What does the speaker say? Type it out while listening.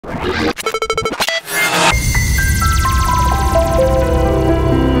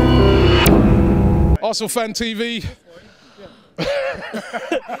Arsenal Fan TV.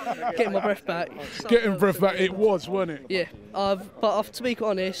 Getting my breath back. Getting breath back, it was, wasn't it? Yeah, but to be quite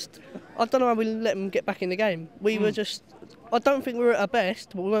honest, I don't know how we let them get back in the game. We were just, I don't think we were at our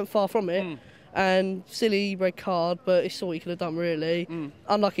best, but we weren't far from it. And silly red card, but it's all we could have done really.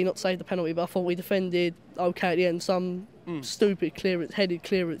 Unlucky not to save the penalty, but I thought we defended okay at the end. Some stupid clearance, headed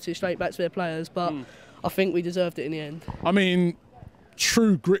clearances straight back to their players, but I think we deserved it in the end. I mean,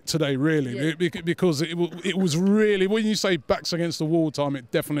 true grit today, really, because it was really, when you say backs against the wall time, it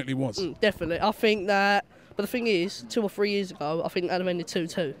definitely was. Definitely. I think that, but the thing is, 2 or 3 years ago, I think that'd have ended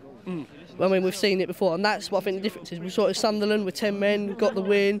 2-2. I mean, we've seen it before, and that's what I think the difference is. We saw it at Sunderland with 10 men, got the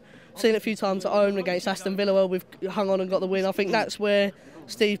win. Seen it a few times at home against Aston Villa where we've hung on and got the win. I think that's where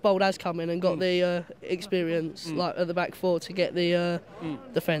Steve Bold has come in and got the experience like at the back four to get the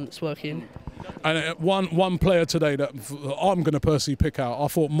defence working. And one player today that I'm going to personally pick out, I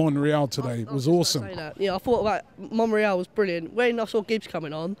thought Monreal today was awesome. Yeah, I thought that Monreal was brilliant. When I saw Gibbs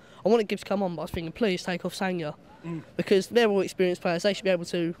coming on, I wanted Gibbs to come on, but I was thinking, please take off Sanya. Because they're all experienced players, they should be able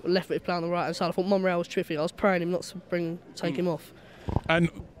to left-footed play on the right-hand side. I thought Monreal was terrific. I was praying him not to take him off. And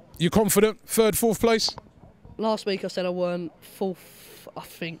you confident? 3rd, 4th place? Last week I said I weren't 4th. I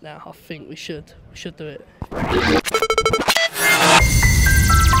think we should do it.